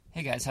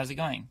Hey guys, how's it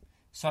going?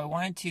 So I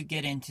wanted to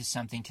get into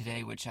something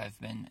today which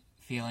I've been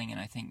feeling, and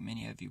I think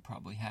many of you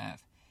probably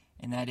have,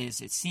 and that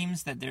is it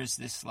seems that there's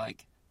this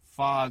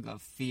fog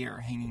of fear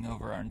hanging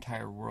over our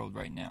entire world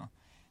right now,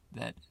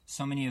 that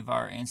so many of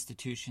our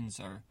institutions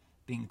are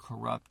being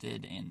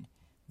corrupted, and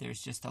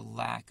there's just a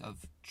lack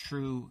of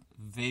true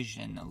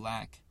vision, a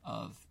lack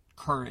of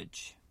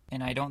courage.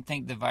 And I don't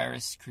think the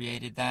virus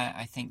created that.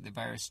 I think the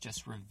virus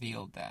just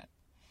revealed that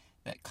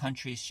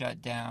countries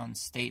shut down,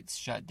 states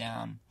shut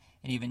down,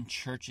 and even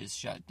churches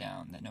shut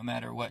down, that no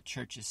matter what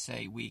churches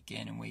say week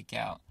in and week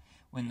out,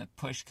 when the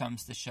push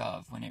comes to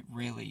shove, when it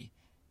really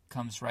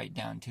comes right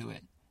down to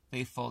it,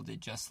 they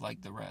folded just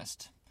like the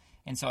rest.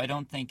 And so I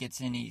don't think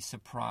it's any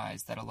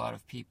surprise that a lot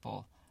of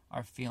people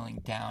are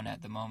feeling down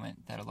at the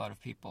moment, that a lot of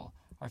people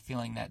are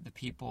feeling that the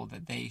people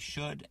that they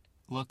should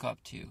look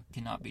up to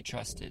cannot be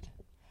trusted.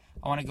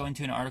 I want to go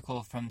into an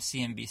article from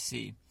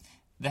CNBC.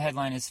 The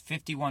headline is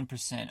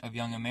 51% of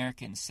young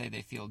Americans say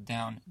they feel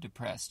down,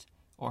 depressed,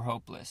 or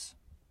hopeless.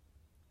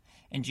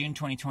 In June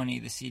 2020,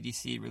 the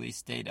CDC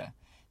released data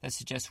that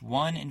suggests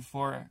 1 in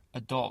 4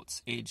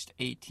 adults aged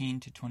 18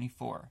 to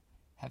 24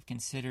 have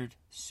considered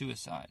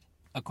suicide.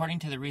 According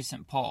to the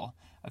recent poll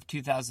of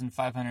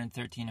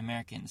 2,513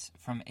 Americans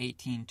from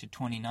 18 to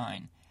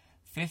 29,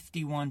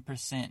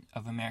 51%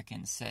 of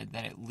Americans said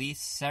that at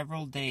least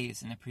several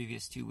days in the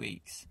previous 2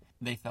 weeks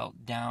they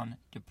felt down,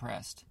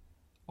 depressed,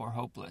 or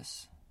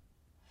hopeless.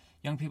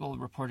 Young people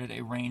reported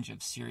a range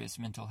of serious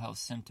mental health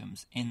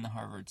symptoms in the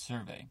Harvard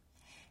survey.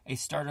 A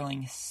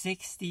startling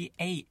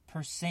 68%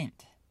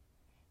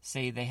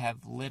 say they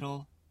have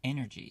little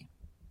energy.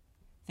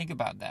 Think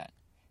about that.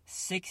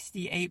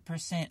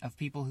 68% of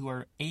people who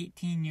are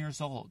 18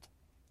 years old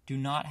do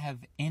not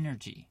have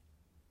energy.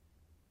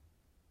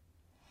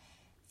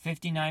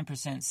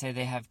 59% say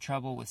they have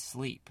trouble with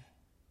sleep.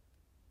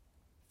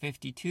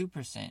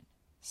 52%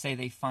 say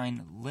they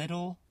find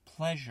little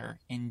pleasure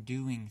in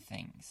doing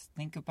things.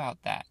 Think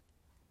about that.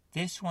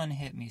 This one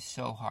hit me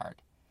so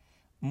hard.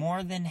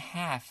 More than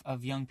half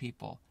of young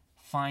people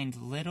find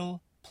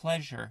little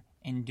pleasure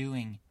in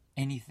doing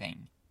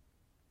anything.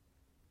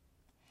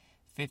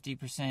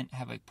 50%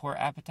 have a poor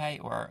appetite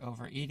or are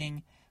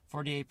overeating.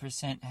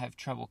 48% have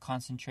trouble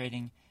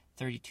concentrating.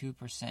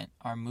 32%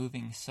 are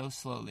moving so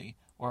slowly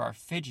or are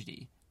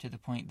fidgety to the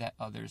point that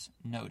others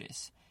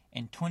notice.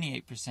 And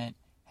 28%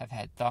 have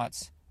had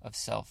thoughts of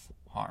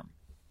self-harm.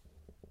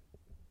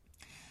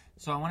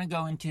 So I want to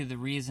go into the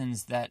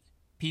reasons that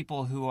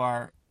people who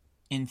are,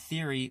 in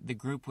theory, the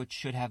group which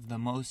should have the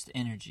most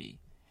energy,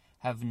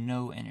 have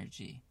no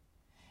energy,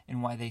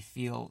 and why they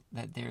feel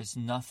that there's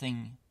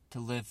nothing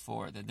to live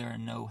for, that there are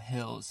no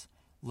hills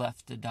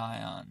left to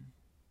die on.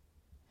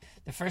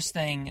 The first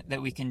thing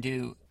that we can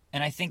do,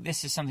 and I think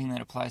this is something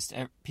that applies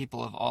to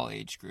people of all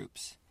age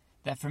groups,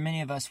 that for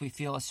many of us we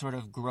feel a sort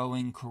of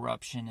growing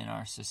corruption in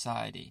our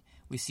society.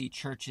 We see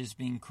churches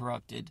being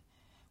corrupted.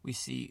 We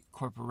see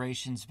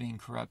corporations being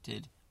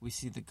corrupted. We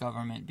see the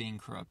government being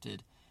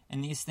corrupted.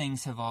 And these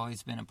things have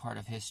always been a part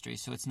of history,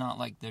 so it's not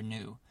like they're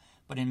new.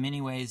 But in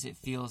many ways, it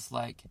feels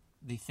like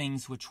the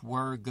things which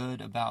were good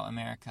about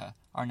America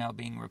are now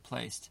being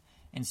replaced.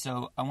 And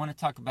so I want to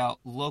talk about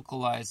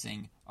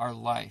localizing our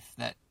life,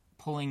 that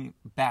pulling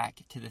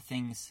back to the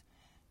things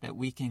that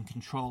we can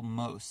control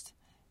most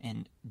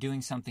and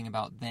doing something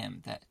about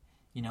them, that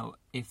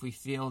if we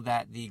feel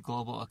that the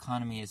global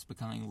economy is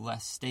becoming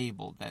less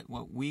stable, that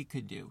what we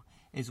could do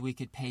is we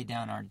could pay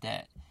down our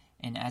debt.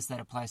 And as that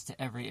applies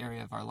to every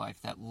area of our life,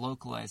 that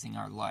localizing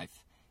our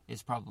life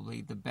is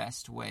probably the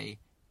best way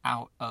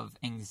out of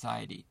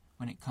anxiety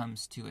when it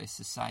comes to a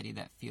society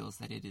that feels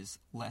that it is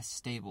less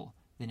stable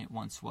than it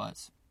once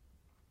was.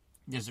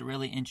 There's a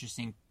really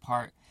interesting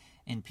part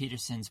in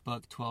Peterson's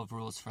book, 12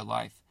 Rules for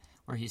Life,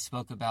 where he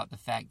spoke about the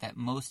fact that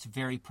most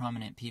very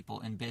prominent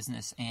people in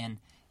business and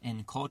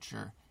in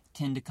culture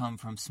tend to come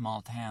from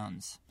small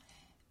towns.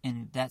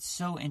 And that's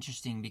so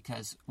interesting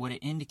because what it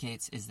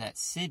indicates is that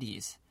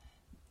cities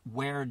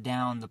wear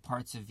down the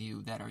parts of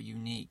you that are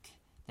unique,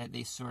 that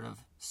they sort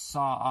of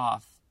saw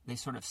off, they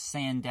sort of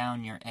sand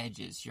down your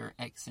edges, your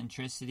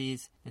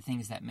eccentricities, the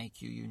things that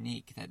make you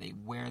unique, that they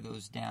wear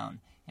those down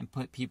and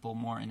put people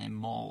more in a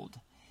mold.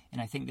 And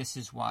I think this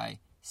is why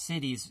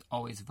cities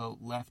always vote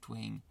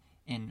left-wing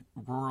and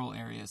rural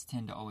areas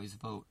tend to always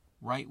vote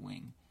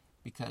right-wing,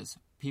 because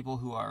people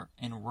who are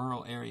in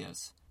rural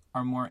areas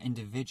are more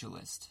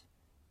individualist.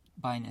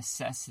 By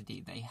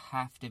necessity, they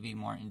have to be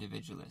more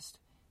individualist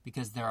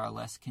because there are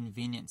less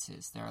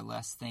conveniences, there are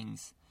less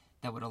things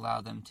that would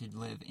allow them to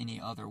live any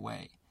other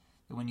way.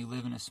 That when you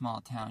live in a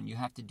small town, you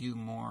have to do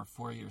more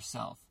for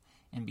yourself.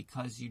 And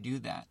because you do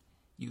that,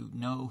 you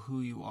know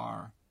who you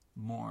are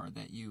more,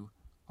 that you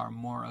are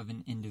more of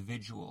an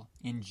individual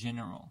in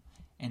general.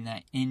 And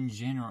that in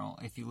general,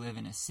 if you live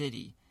in a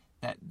city,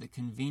 that the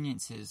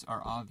conveniences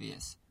are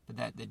obvious, but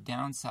that the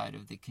downside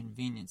of the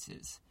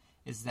conveniences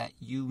is that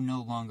you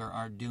no longer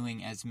are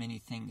doing as many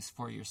things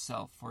for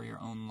yourself, for your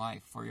own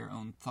life, for your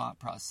own thought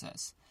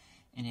process.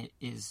 And it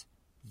is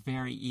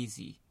very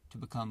easy to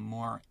become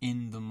more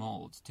in the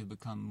mold, to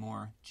become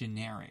more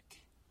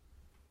generic.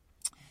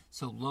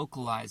 So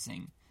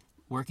localizing,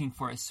 working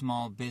for a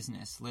small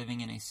business,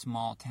 living in a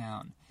small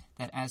town,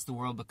 that as the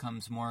world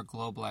becomes more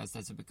globalized,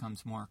 as it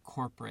becomes more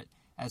corporate,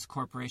 as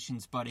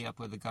corporations buddy up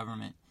with the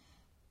government,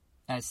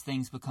 as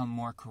things become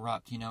more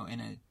corrupt, in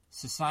a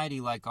society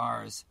like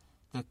ours,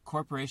 the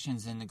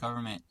corporations and the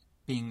government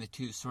being the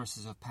two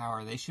sources of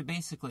power, they should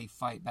basically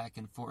fight back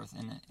and forth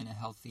in a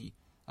healthy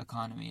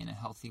economy, in a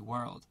healthy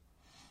world.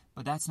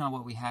 But that's not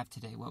what we have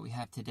today. What we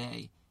have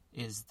today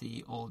is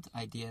the old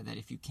idea that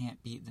if you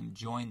can't beat them,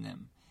 join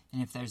them.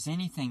 And if there's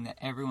anything that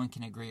everyone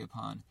can agree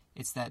upon,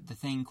 it's that the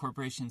thing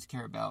corporations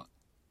care about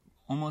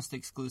almost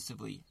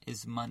exclusively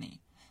is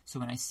money. So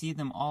when I see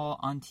them all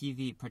on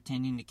TV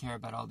pretending to care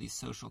about all these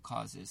social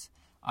causes,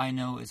 I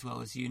know as well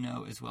as you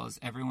know, as well as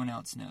everyone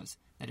else knows,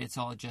 that it's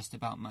all just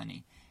about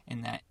money,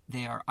 and that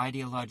they are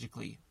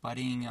ideologically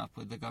buddying up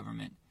with the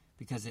government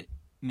because it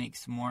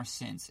makes more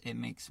sense, it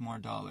makes more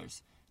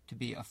dollars to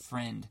be a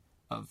friend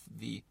of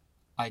the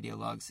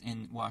ideologues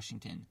in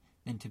Washington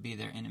than to be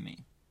their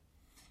enemy.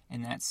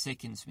 And that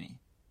sickens me,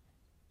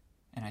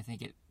 and I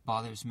think it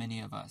bothers many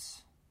of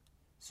us.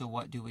 So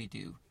what do?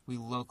 We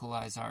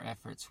localize our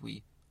efforts.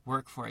 We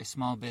work for a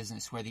small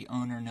business where the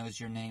owner knows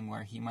your name,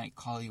 where he might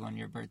call you on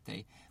your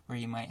birthday, where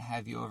he might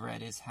have you over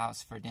at his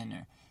house for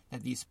dinner,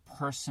 that these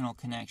personal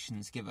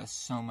connections give us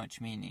so much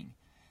meaning,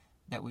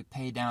 that we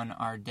pay down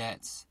our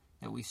debts,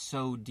 that we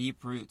sow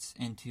deep roots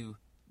into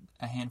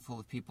a handful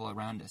of people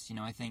around us.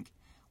 I think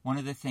one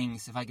of the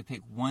things, if I could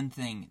pick one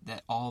thing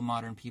that all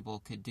modern people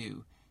could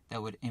do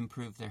that would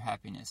improve their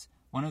happiness,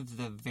 one of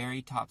the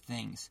very top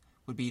things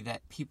would be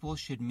that people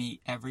should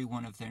meet every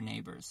one of their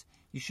neighbors.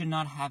 You should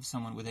not have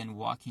someone within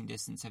walking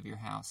distance of your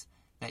house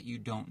that you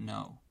don't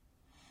know.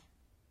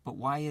 But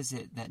why is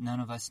it that none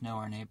of us know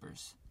our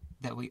neighbors?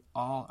 That we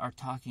all are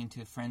talking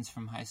to friends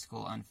from high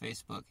school on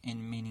Facebook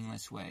in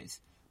meaningless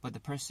ways, but the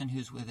person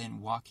who's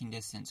within walking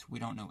distance, we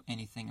don't know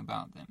anything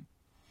about them.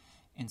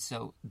 And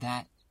so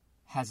that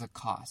has a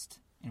cost,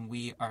 and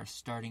we are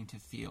starting to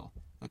feel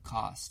the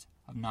cost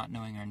of not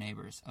knowing our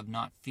neighbors, of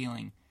not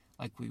feeling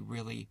like we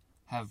really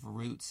have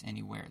roots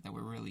anywhere, that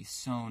we're really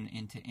sewn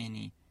into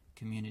any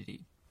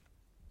community.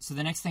 So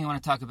the next thing I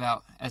want to talk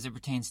about as it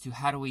pertains to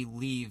how do we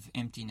leave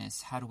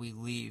emptiness, how do we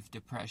leave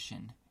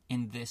depression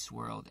in this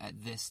world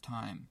at this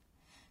time.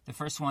 The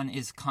first one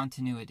is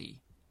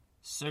continuity.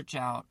 Search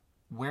out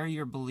where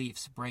your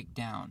beliefs break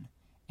down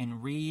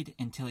and read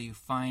until you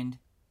find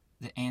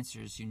the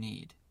answers you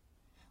need.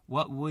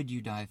 What would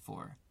you die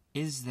for?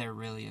 Is there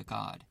really a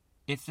God?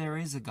 If there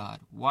is a God,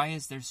 why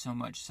is there so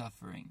much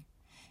suffering?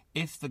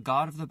 If the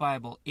God of the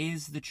Bible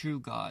is the true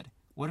God,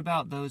 what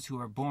about those who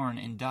are born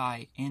and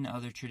die in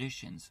other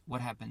traditions?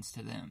 What happens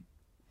to them?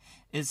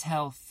 Is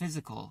hell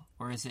physical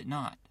or is it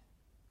not?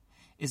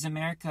 Is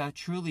America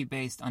truly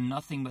based on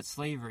nothing but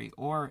slavery,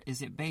 or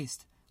is it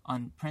based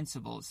on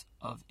principles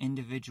of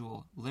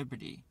individual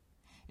liberty?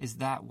 Is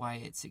that why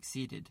it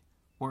succeeded,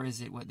 or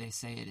is it what they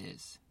say it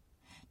is?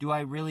 Do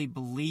I really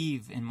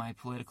believe in my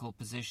political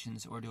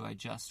positions, or do I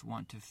just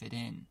want to fit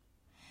in?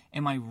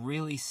 Am I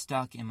really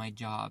stuck in my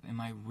job?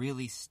 Am I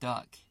really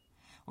stuck?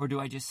 Or do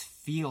I just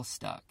feel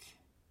stuck?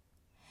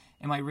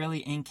 Am I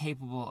really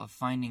incapable of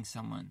finding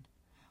someone?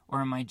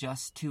 Or am I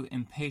just too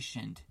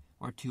impatient,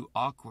 or too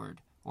awkward,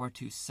 or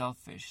too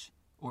selfish,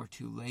 or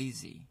too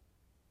lazy?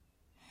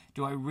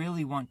 Do I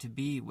really want to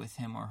be with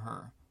him or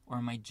her? Or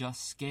am I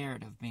just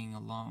scared of being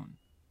alone?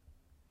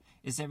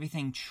 Is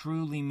everything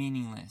truly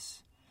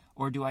meaningless?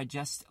 Or do I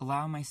just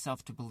allow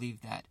myself to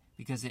believe that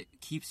because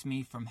it keeps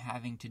me from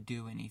having to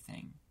do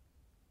anything?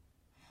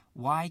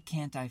 Why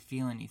can't I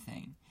feel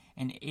anything?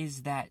 And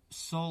is that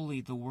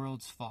solely the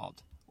world's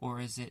fault,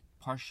 or is it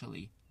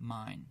partially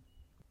mine?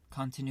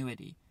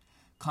 Continuity.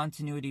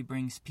 Continuity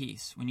brings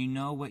peace. When you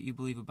know what you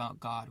believe about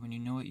God, when you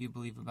know what you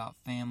believe about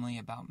family,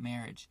 about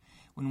marriage,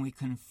 when we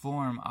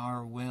conform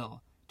our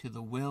will to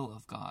the will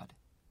of God,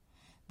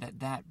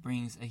 that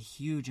brings a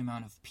huge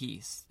amount of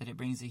peace, that it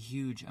brings a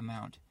huge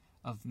amount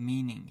of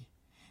meaning,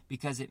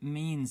 because it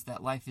means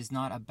that life is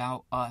not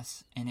about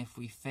us and if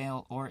we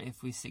fail or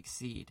if we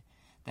succeed,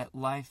 that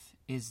life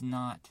is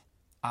not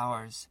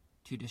ours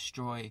to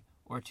destroy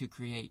or to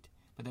create,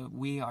 but that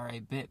we are a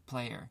bit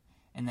player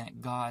and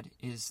that God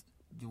is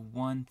the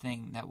one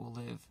thing that will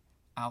live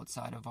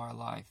outside of our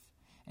life,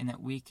 and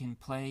that we can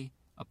play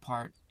a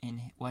part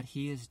in what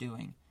He is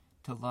doing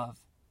to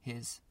love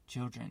His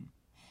children,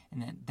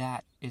 and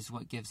that is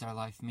what gives our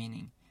life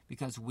meaning,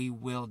 because we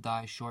will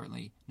die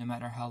shortly. No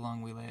matter how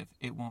long we live,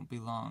 it won't be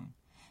long.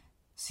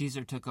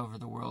 Caesar took over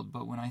the world,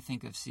 but when I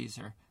think of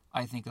Caesar,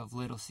 I think of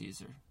little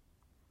Caesar.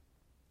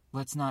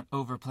 Let's not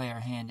overplay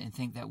our hand and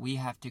think that we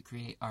have to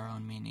create our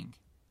own meaning.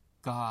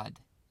 God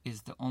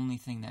is the only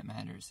thing that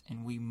matters,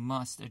 and we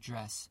must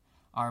address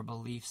our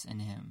beliefs in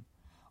Him,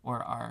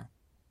 or our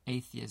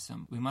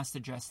atheism. We must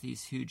address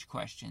these huge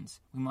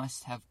questions. We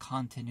must have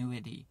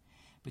continuity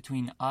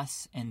between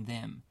us and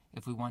them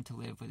if we want to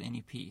live with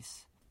any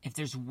peace. If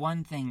there's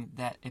one thing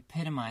that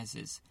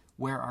epitomizes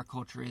where our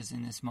culture is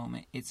in this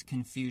moment, it's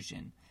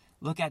confusion.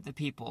 Look at the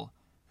people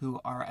who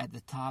are at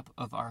the top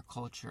of our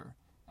culture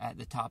at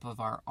the top of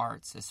our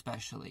arts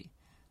especially.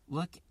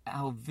 Look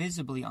how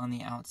visibly on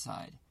the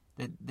outside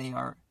that they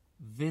are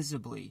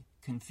visibly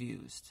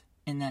confused.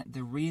 And that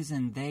the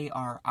reason they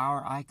are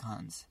our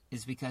icons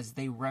is because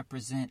they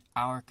represent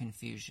our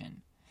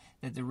confusion.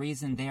 That the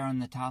reason they are on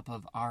the top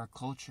of our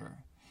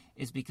culture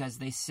is because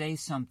they say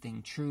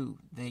something true.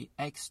 They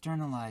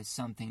externalize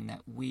something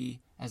that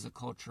we as a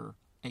culture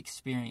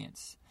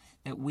experience.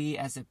 That we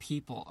as a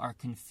people are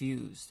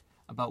confused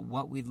about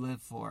what we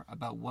live for,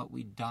 about what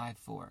we die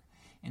for.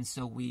 And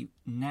so we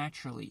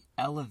naturally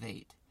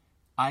elevate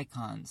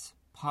icons,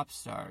 pop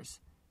stars.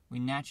 We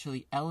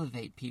naturally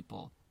elevate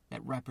people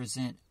that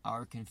represent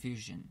our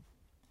confusion.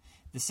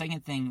 The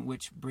second thing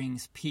which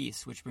brings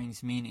peace, which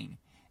brings meaning,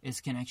 is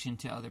connection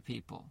to other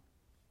people.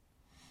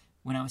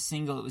 When I was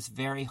single, it was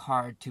very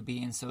hard to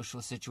be in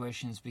social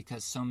situations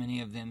because so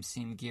many of them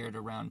seem geared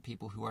around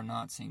people who are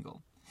not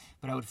single.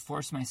 But I would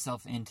force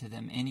myself into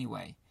them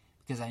anyway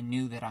because I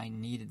knew that I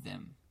needed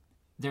them.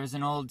 There was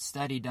an old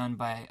study done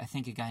by, I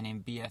think, a guy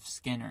named B.F.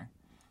 Skinner,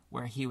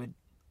 where he would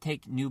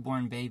take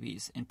newborn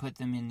babies and put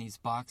them in these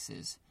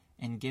boxes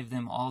and give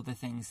them all the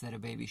things that a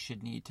baby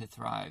should need to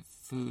thrive.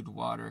 Food,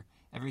 water,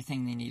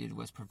 everything they needed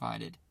was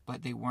provided,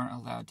 but they weren't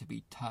allowed to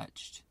be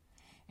touched.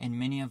 And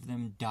many of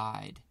them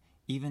died,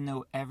 even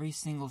though every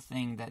single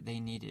thing that they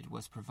needed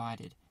was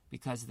provided,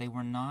 because they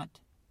were not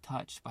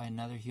touched by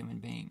another human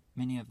being.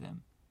 Many of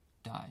them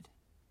died.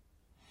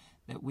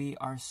 That we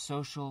are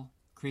social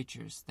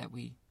creatures, that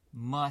we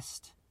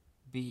must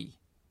be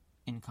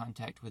in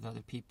contact with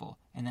other people,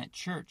 and that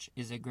church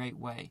is a great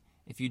way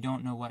if you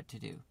don't know what to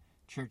do.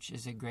 Church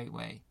is a great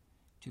way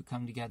to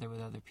come together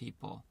with other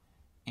people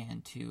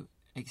and to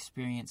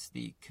experience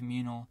the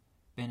communal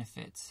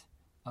benefits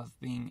of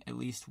being at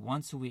least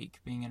once a week,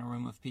 being in a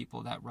room of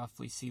people that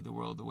roughly see the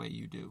world the way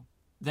you do.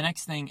 The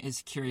next thing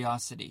is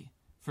curiosity.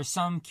 For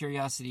some,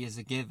 curiosity is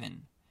a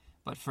given,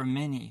 but for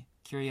many,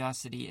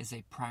 curiosity is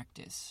a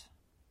practice.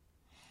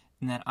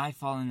 And that I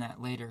fall in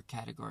that later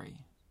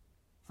category.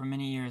 For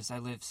many years, I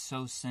lived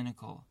so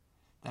cynical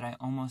that I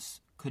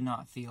almost could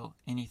not feel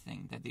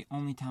anything, that the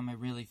only time I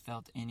really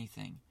felt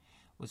anything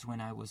was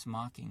when I was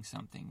mocking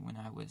something, when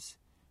I was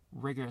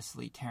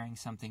rigorously tearing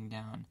something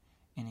down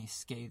in a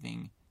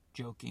scathing,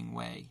 joking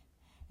way.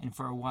 And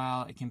for a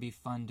while, it can be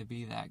fun to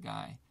be that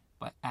guy,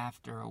 but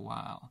after a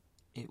while,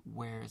 it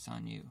wears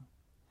on you.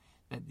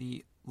 That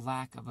the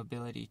lack of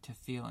ability to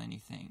feel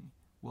anything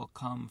will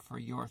come for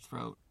your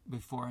throat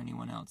before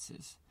anyone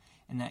else's,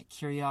 and that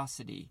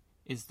curiosity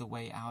is the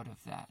way out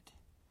of that.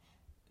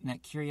 And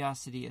that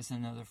curiosity is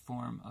another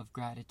form of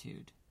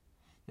gratitude,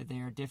 that they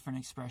are different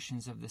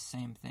expressions of the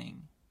same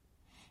thing.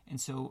 And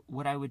so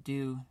what I would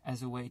do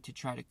as a way to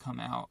try to come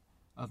out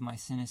of my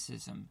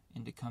cynicism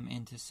and to come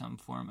into some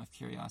form of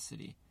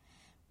curiosity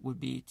would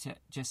be to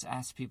just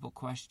ask people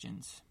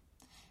questions.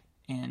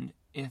 And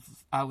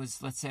if I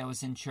was, let's say I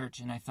was in church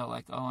and I felt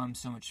like, oh, I'm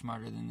so much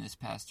smarter than this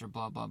pastor,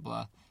 blah, blah,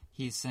 blah,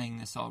 he's saying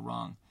this all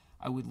wrong,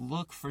 I would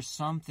look for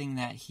something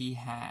that he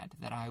had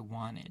that I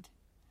wanted.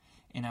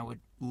 And I would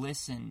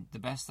listen the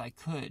best I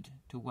could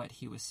to what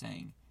he was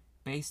saying,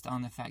 based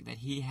on the fact that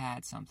he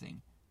had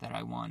something that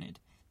I wanted.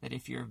 That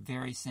if you're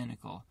very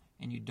cynical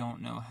and you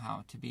don't know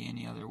how to be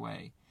any other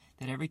way,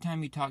 that every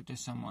time you talk to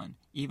someone,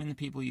 even the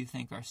people you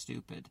think are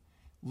stupid,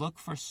 look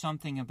for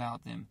something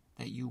about them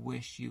that you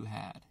wish you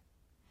had.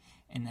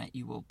 And that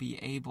you will be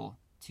able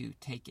to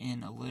take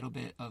in a little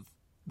bit of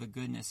the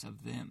goodness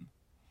of them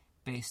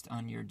based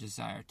on your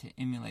desire to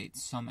emulate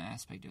some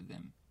aspect of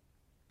them.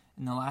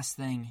 And the last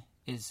thing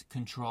is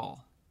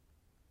control.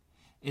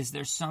 Is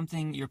there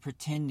something you're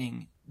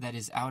pretending that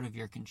is out of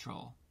your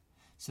control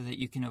so that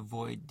you can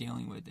avoid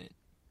dealing with it?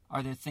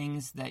 Are there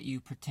things that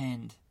you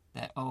pretend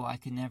that, oh, I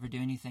could never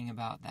do anything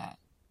about that,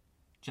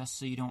 just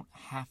so you don't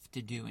have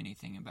to do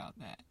anything about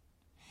that?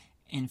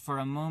 And for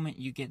a moment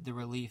you get the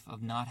relief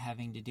of not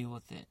having to deal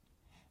with it,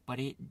 but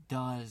it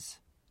does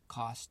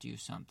cost you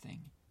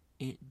something.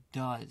 It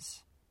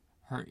does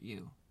hurt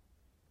you.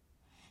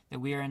 That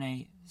we are in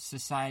a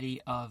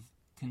society of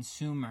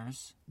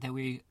consumers, that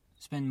we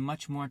spend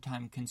much more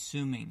time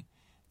consuming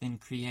than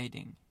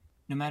creating.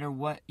 No matter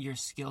what your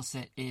skill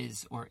set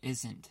is or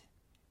isn't,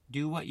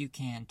 do what you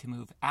can to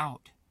move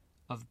out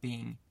of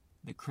being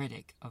the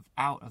critic,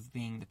 out of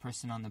being the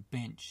person on the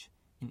bench,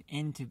 and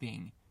into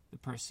being the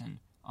person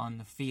on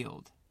the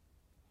field.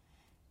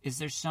 Is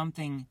there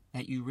something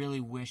that you really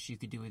wish you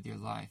could do with your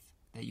life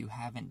that you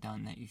haven't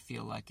done, that you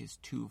feel like is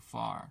too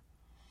far?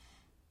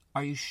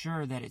 Are you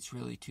sure that it's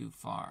really too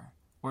far?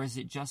 Or is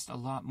it just a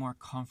lot more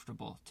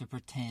comfortable to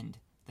pretend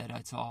that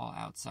it's all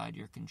outside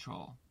your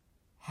control?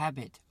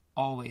 Habit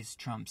always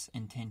trumps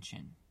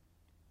intention.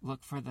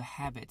 Look for the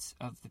habits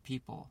of the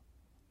people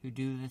who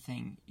do the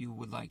thing you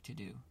would like to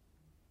do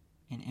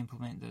and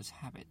implement those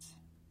habits.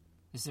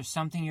 Is there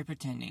something you're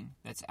pretending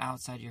that's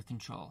outside your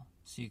control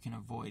so you can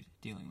avoid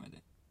dealing with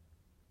it?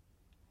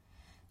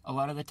 A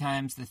lot of the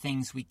times, the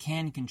things we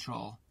can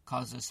control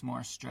cause us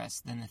more stress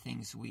than the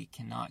things we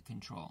cannot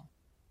control.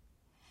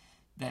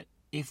 That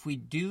if we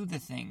do the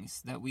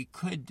things that we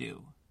could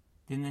do,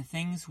 then the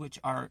things which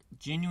are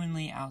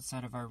genuinely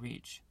outside of our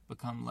reach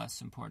become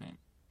less important.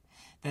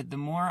 That the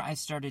more I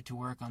started to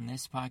work on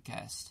this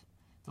podcast,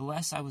 the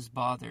less I was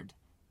bothered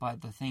by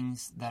the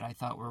things that I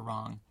thought were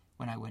wrong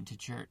when I went to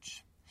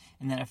church.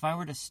 And that if I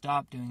were to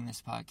stop doing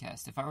this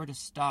podcast, if I were to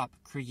stop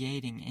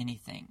creating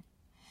anything,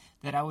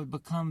 that I would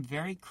become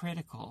very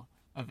critical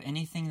of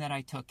anything that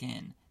I took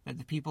in, that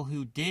the people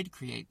who did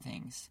create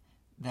things,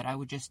 that I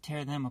would just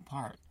tear them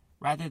apart,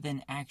 rather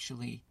than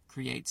actually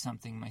create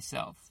something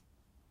myself.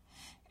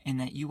 And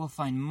that you will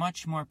find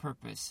much more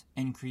purpose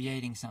in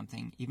creating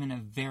something, even a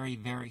very,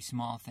 very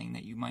small thing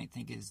that you might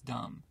think is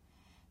dumb,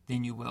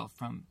 than you will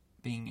from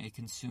being a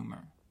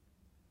consumer.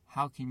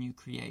 How can you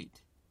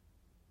create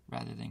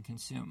rather than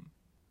consume?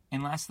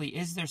 And lastly,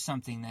 is there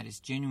something that is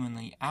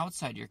genuinely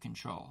outside your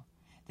control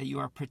that you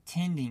are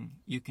pretending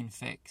you can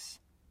fix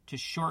to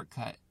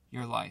shortcut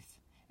your life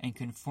and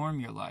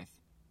conform your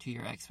life to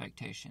your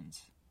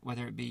expectations?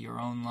 Whether it be your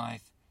own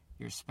life,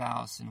 your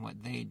spouse and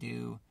what they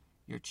do,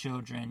 your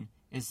children.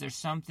 Is there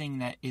something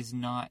that is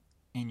not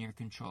in your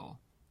control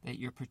that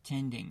you're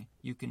pretending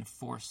you can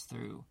force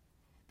through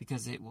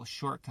because it will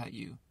shortcut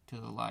you to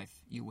the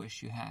life you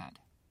wish you had?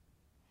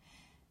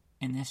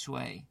 In this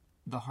way,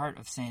 the heart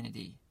of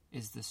sanity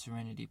is the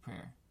serenity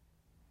prayer.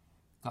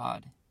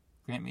 God,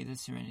 grant me the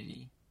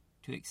serenity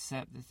to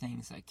accept the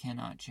things I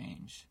cannot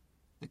change,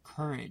 the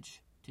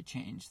courage to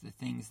change the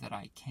things that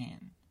I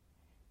can,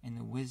 and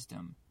the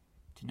wisdom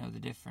to know the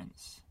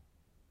difference.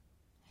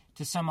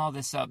 To sum all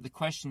this up, the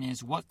question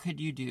is, what could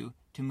you do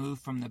to move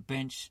from the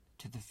bench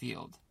to the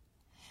field?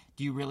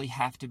 Do you really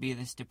have to be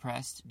this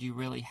depressed? Do you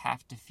really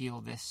have to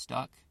feel this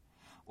stuck?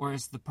 Or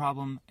is the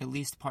problem, at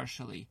least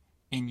partially,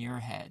 in your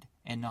head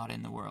and not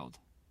in the world?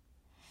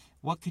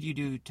 What could you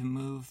do to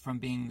move from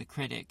being the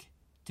critic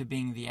to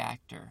being the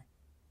actor?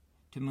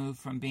 To move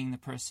from being the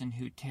person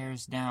who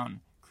tears down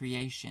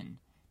creation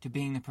to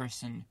being the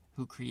person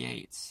who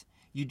creates?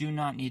 You do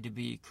not need to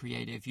be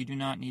creative. You do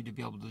not need to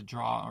be able to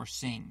draw or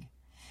sing.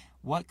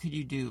 What could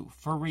you do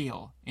for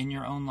real in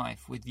your own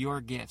life with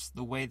your gifts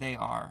the way they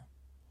are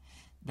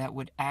that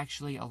would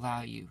actually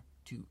allow you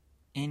to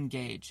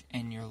engage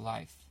in your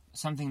life?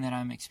 Something that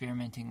I'm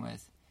experimenting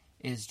with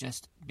is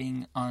just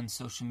being on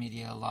social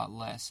media a lot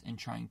less and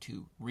trying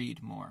to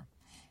read more.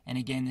 And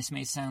again, this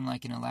may sound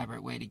like an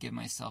elaborate way to give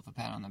myself a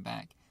pat on the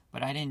back,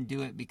 but I didn't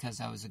do it because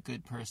I was a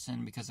good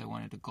person, because I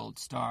wanted a gold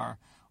star,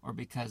 or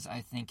because I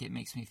think it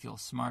makes me feel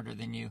smarter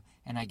than you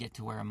and I get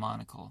to wear a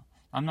monocle.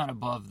 I'm not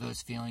above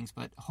those feelings,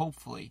 but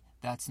hopefully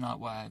that's not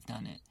why I've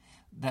done it.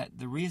 That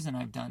the reason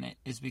I've done it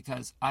is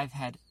because I've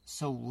had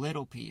so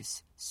little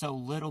peace, so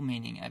little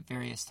meaning at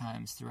various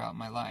times throughout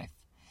my life,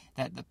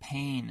 that the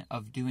pain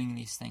of doing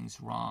these things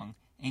wrong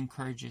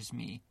encourages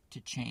me to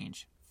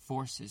change,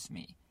 forces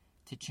me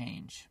to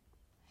change.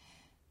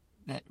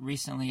 That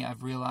recently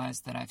I've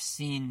realized that I've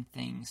seen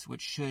things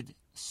which should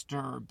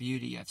stir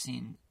beauty. I've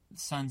seen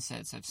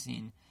sunsets, I've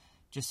seen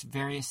just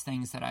various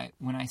things that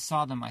when I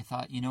saw them, I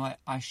thought, you know what,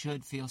 I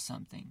should feel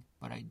something,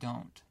 but I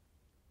don't.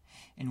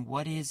 And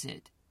what is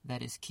it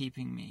that is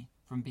keeping me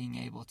from being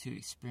able to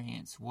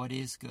experience what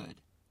is good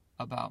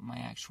about my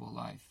actual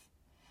life?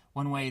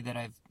 One way that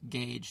I've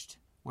gauged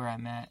where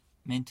I'm at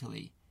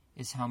mentally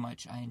is how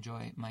much I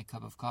enjoy my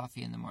cup of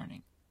coffee in the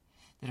morning.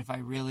 That if I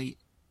really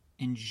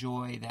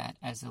enjoy that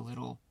as a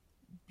little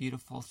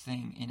beautiful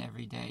thing in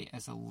every day,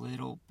 as a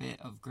little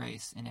bit of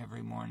grace in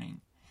every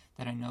morning,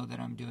 that I know that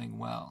I'm doing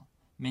well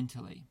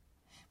mentally.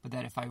 But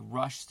that if I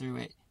rush through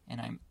it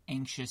and I'm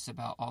anxious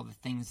about all the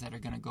things that are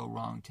going to go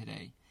wrong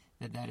today,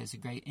 that is a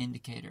great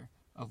indicator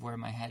of where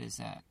my head is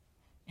at.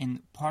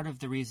 And part of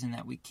the reason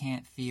that we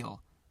can't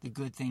feel the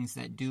good things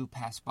that do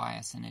pass by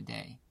us in a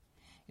day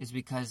is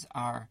because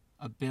our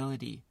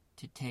ability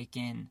to take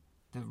in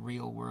the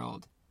real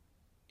world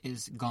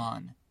is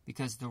gone.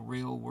 Because the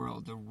real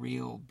world, the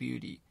real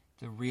beauty,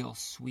 the real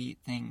sweet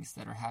things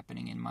that are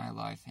happening in my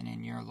life and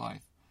in your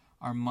life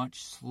are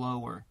much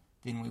slower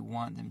than we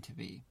want them to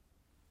be.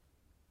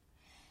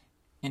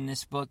 In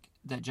this book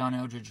that John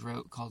Eldredge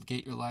wrote called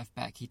Get Your Life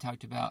Back, he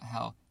talked about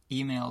how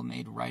email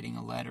made writing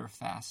a letter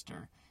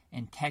faster,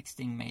 and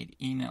texting made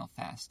email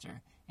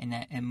faster, and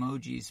that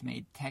emojis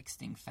made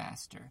texting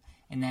faster,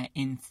 and that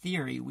in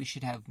theory we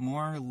should have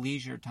more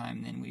leisure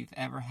time than we've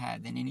ever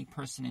had, than any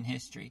person in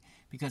history,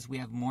 because we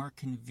have more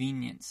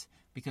convenience,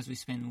 because we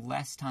spend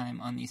less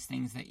time on these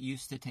things that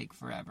used to take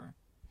forever.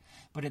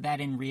 But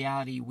that in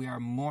reality we are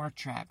more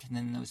trapped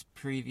than those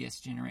previous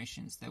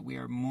generations, that we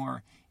are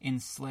more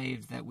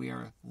enslaved, that we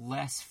are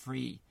less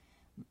free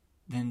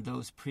than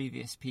those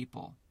previous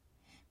people,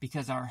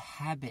 because our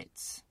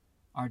habits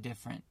are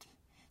different.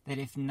 That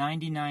if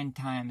 99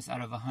 times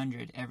out of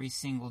 100 every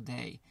single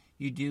day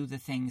you do the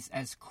things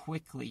as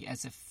quickly,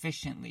 as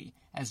efficiently,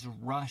 as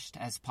rushed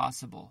as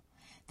possible,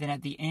 then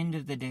at the end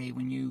of the day,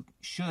 when you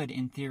should,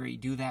 in theory,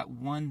 do that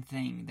one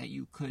thing that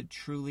you could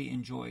truly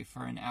enjoy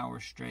for an hour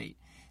straight,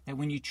 that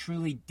when you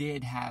truly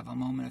did have a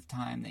moment of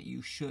time that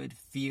you should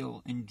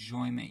feel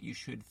enjoyment, you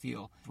should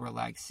feel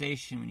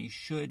relaxation, when you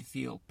should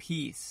feel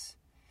peace,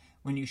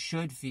 when you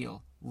should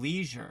feel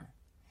leisure,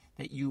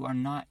 that you are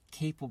not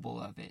capable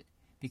of it,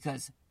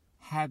 because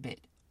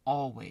habit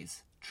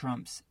always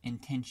trumps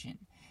intention,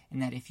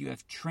 and that if you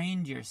have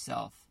trained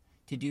yourself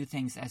to do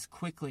things as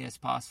quickly as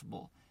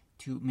possible,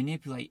 to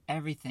manipulate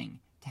everything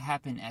to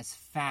happen as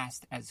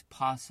fast as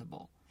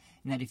possible,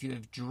 and that if you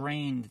have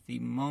drained the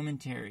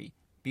momentary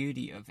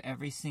beauty of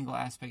every single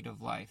aspect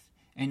of life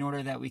in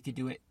order that we could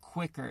do it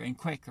quicker and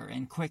quicker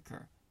and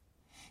quicker,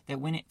 that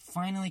when it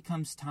finally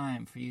comes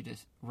time for you to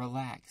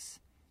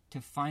relax, to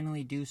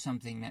finally do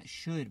something that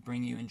should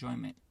bring you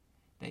enjoyment,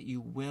 that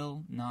you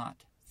will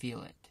not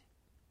feel it.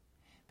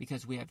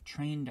 Because we have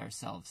trained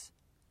ourselves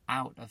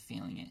out of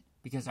feeling it.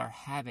 Because our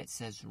habit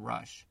says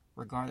rush,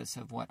 regardless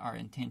of what our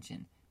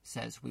intention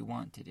says we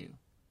want to do.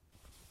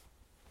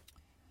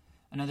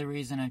 Another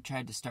reason I've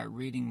tried to start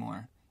reading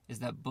more is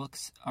that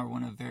books are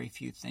one of very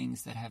few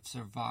things that have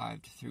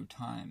survived through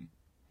time.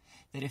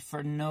 That if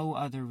for no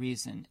other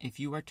reason, if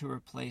you were to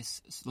replace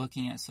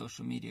looking at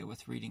social media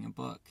with reading a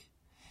book,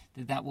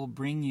 that will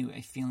bring you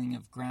a feeling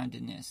of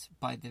groundedness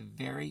by the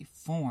very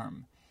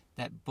form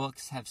that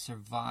books have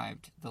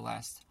survived the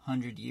last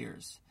 100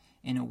 years,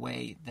 in a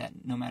way that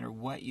no matter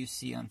what you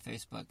see on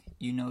Facebook,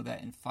 you know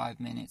that in 5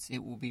 minutes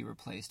it will be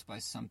replaced by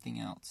something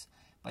else,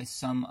 by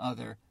some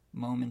other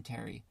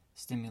momentary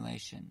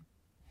stimulation.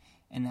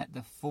 And that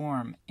the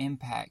form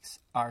impacts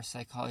our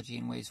psychology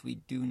in ways we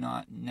do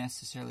not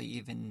necessarily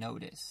even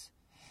notice.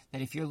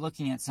 That if you're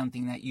looking at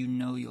something that you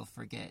know you'll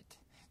forget,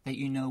 that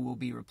you know will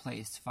be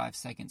replaced 5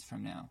 seconds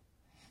from now,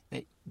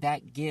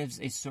 that gives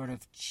a sort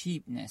of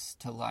cheapness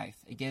to life.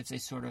 It gives a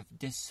sort of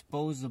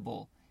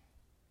disposable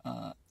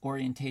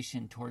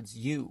orientation towards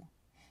you.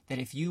 That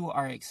if you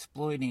are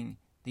exploiting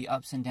the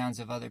ups and downs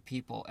of other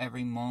people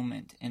every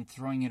moment and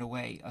throwing it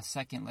away a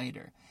second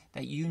later,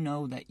 that you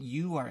know that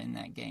you are in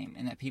that game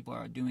and that people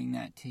are doing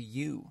that to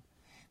you.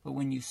 But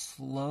when you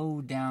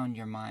slow down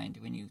your mind,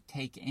 when you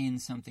take in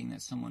something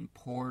that someone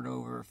pored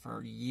over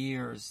for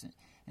years,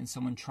 and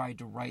someone tried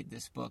to write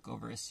this book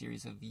over a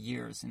series of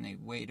years and they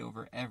weighed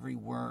over every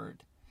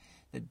word,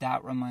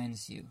 that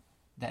reminds you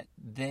that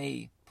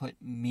they put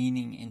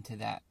meaning into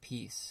that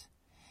piece,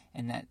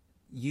 and that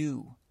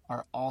you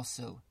are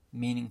also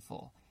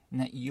meaningful, and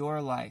that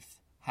your life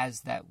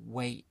has that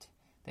weight,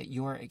 that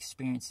your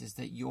experiences,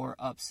 that your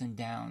ups and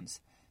downs,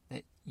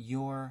 that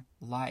your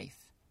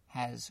life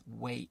has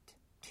weight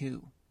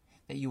too,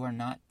 that you are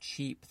not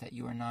cheap, that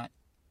you are not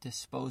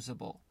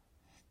disposable,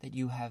 that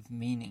you have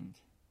meaning.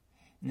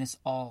 And this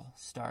all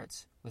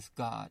starts with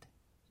God,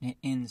 and it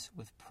ends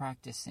with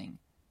practicing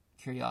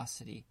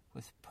curiosity,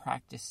 with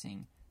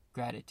practicing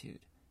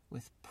gratitude,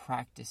 with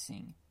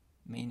practicing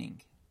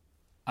meaning.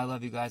 I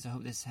love you guys. I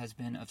hope this has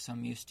been of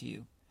some use to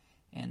you.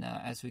 And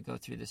as we go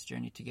through this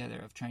journey together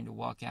of trying to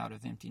walk out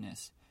of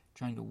emptiness,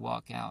 trying to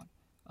walk out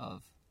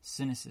of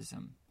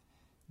cynicism,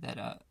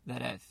 that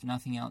if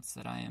nothing else,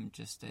 that I am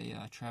just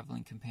a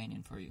traveling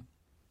companion for you.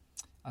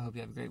 I hope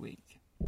you have a great week.